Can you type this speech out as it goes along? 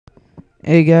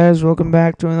Hey guys, welcome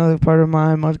back to another part of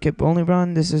my Mudkip only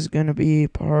run. This is gonna be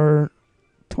part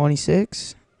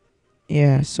 26.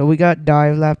 Yeah, so we got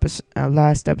dive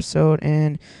last episode,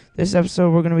 and this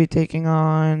episode we're gonna be taking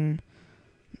on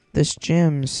this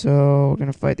gym. So we're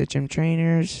gonna fight the gym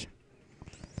trainers.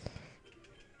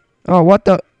 Oh, what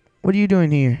the? What are you doing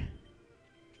here?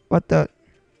 What the?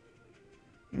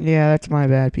 Yeah, that's my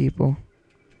bad, people.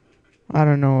 I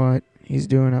don't know what he's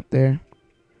doing up there.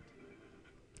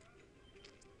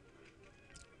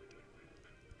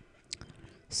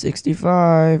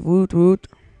 $65. Woot woot.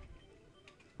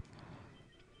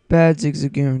 Bad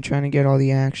Zigzagoon trying to get all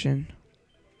the action.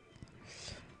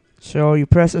 So you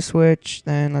press a switch,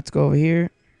 then let's go over here.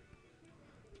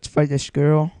 Let's fight this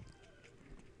girl.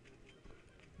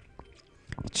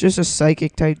 It's just a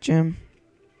psychic type gym.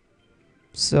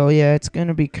 So yeah, it's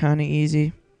gonna be kinda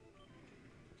easy.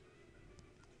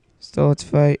 So let's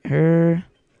fight her.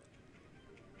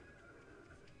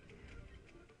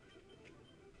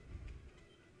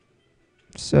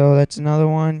 So that's another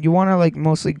one. You wanna like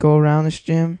mostly go around this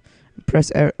gym and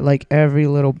press like every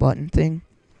little button thing.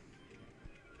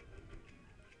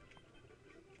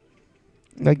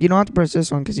 Like you don't have to press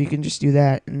this one because you can just do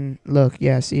that. And look,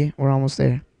 yeah, see, we're almost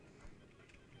there.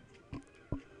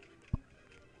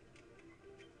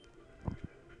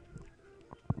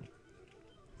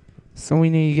 So we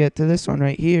need to get to this one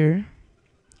right here.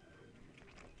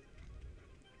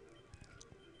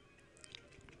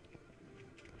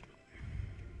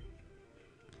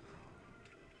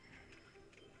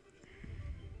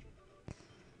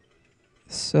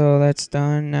 So that's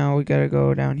done. Now we gotta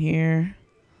go down here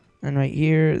and right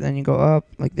here. Then you go up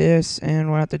like this, and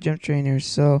we're at the gym trainers.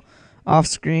 So off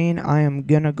screen, I am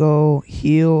gonna go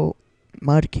heal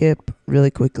Mudkip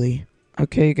really quickly.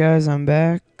 Okay, guys, I'm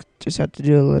back. Just had to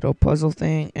do a little puzzle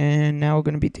thing, and now we're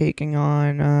gonna be taking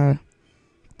on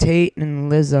Tate and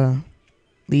Lisa.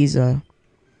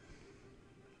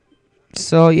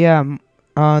 So yeah,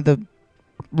 the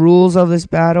rules of this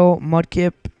battle: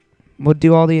 Mudkip will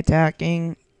do all the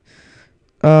attacking.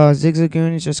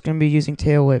 Zigzagoon is just gonna be using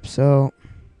Tail Whip. So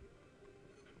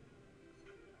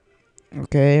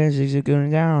okay, Zigzagoon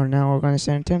down. Now we're gonna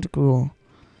send Tentacle.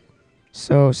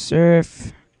 So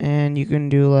Surf, and you can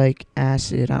do like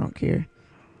Acid. I don't care.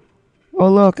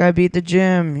 Oh look, I beat the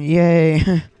gym!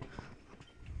 Yay!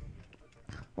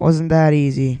 Wasn't that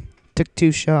easy? Took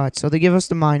 2 shots. So they give us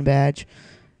the Mind Badge,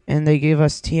 and they gave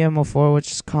us TMO4,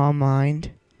 which is Calm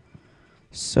Mind.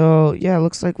 So yeah, it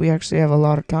looks like we actually have a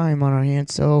lot of time on our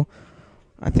hands. So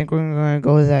I think we're gonna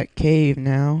go to that cave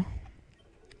now.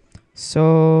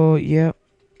 So yep,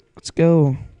 let's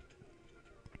go.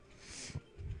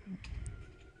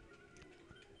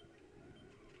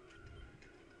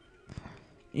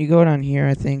 You go down here,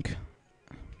 I think.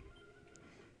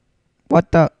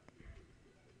 What the?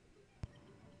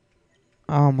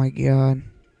 Oh my god.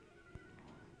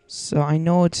 So I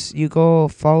know it's, you go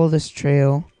follow this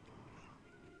trail,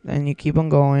 then you keep on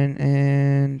going,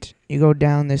 and you go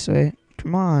down this way.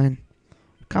 Come on.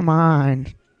 Come on.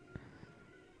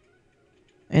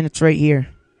 And it's right here.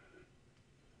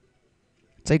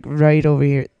 It's like right over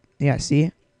here. Yeah,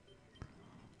 see?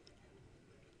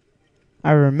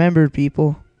 I remembered,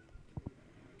 people.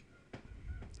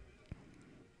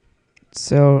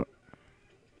 So,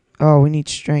 oh, we need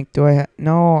strength. Do I have?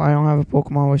 No, I don't have a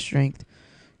Pokemon with strength.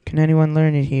 Can anyone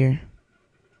learn it here?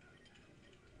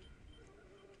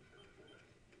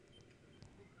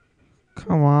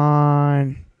 Come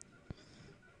on.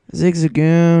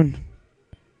 Zigzagoon.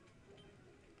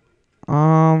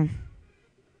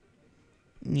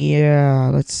 Yeah,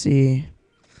 let's see.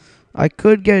 I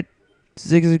could get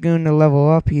Zigzagoon to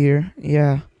level up here.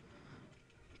 Yeah.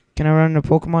 Can I run a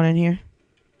Pokemon in here?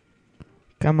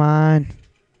 Come on.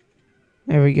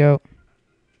 There we go.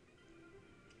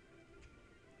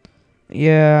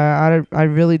 Yeah, I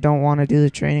really don't want to do the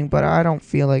training, but I don't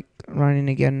feel like running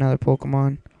to get another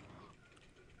Pokemon.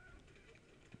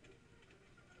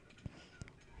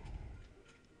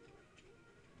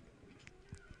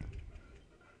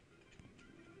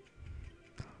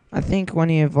 I think when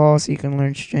he evolves, he can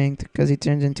learn strength because he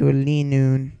turns into a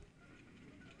Linoon.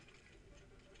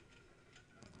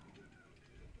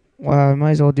 Wow, I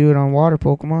might as well do it on water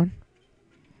Pokemon.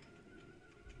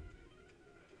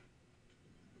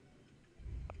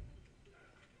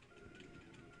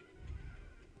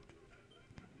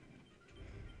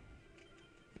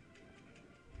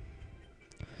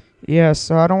 Yeah,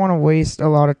 so I don't want to waste a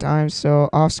lot of time, so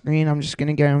off screen, I'm just going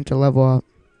to get him to level up.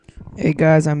 Hey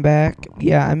guys, I'm back.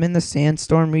 Yeah, I'm in the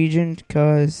Sandstorm region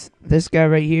because this guy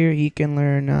right here, he can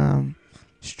learn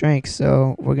strength,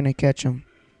 so we're going to catch him.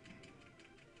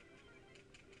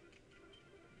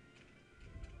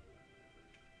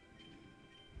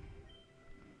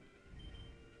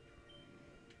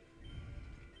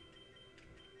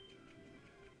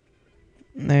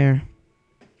 There.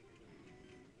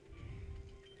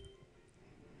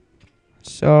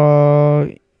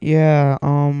 So yeah,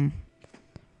 I'm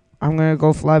gonna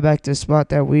go fly back to the spot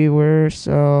that we were,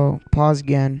 so pause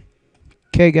again.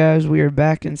 Okay guys, we are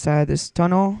back inside this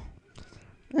tunnel.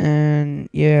 And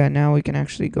yeah, now we can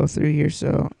actually go through here,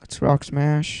 so let's rock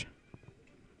smash.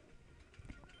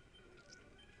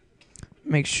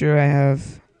 Make sure I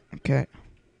have, okay.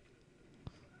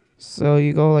 So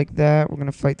you go like that, we're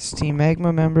gonna fight this Team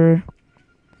Magma member.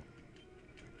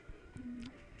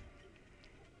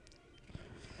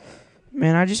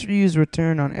 Man, I just use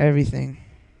return on everything.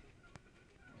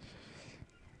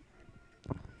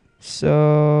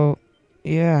 So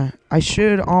yeah, I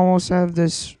should almost have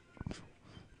this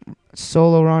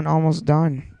solo run almost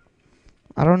done.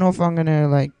 I don't know if I'm gonna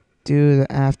like do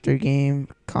the after game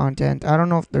content. I don't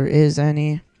know if there is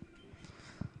any.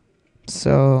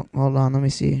 So hold on, let me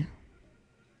see.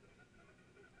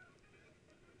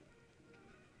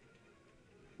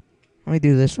 Let me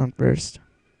do this one first.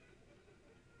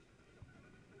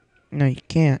 No, you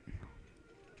can't.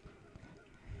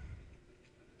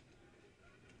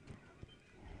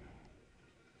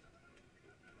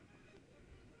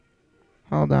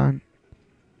 Hold on.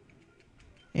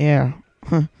 Yeah.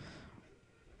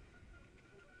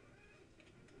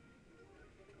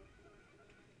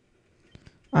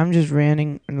 I'm just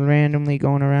randomly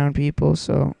going around people,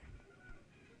 so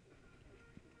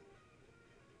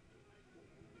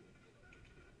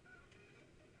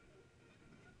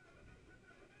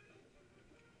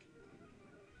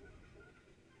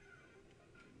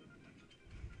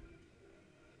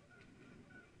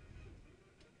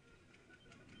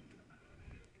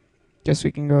guess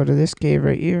we can go to this cave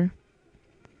right here.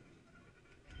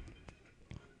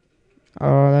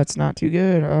 Oh, that's not too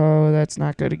good. Oh, that's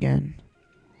not good again.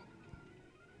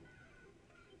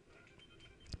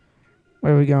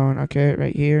 Where are we going? Okay,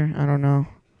 right here. I don't know.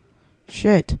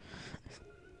 Shit.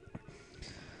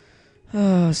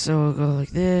 Oh, so we'll go like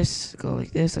this. Go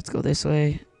like this. Let's go this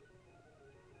way.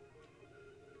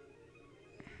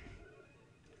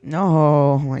 No,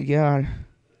 oh my god.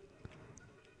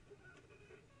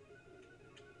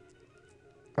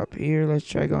 Up here, let's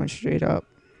try going straight up.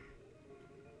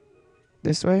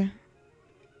 This way?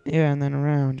 Yeah, and then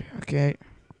around. Okay.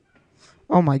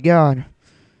 Oh my god.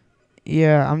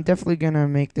 Yeah, I'm definitely gonna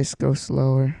make this go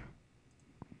slower.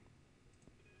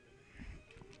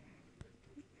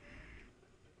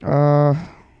 Uh...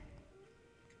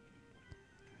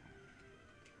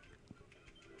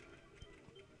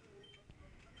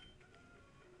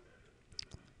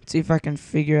 Let's see if I can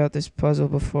figure out this puzzle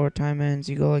before time ends.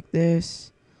 You go like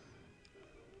this.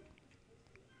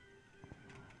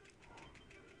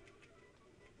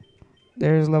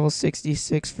 There's level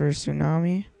 66 for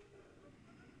Tsunami.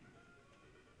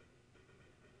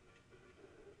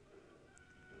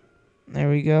 There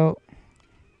we go.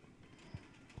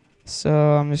 So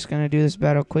I'm just gonna do this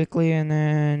battle quickly, and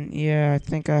then yeah, I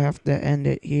think I have to end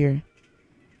it here.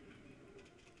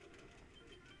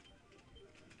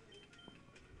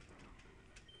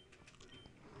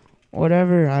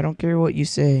 Whatever, I don't care what you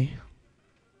say.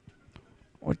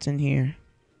 What's in here?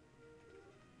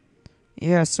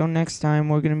 Yeah, so next time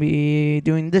we're gonna be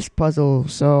doing this puzzle.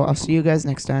 So I'll see you guys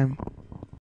next time.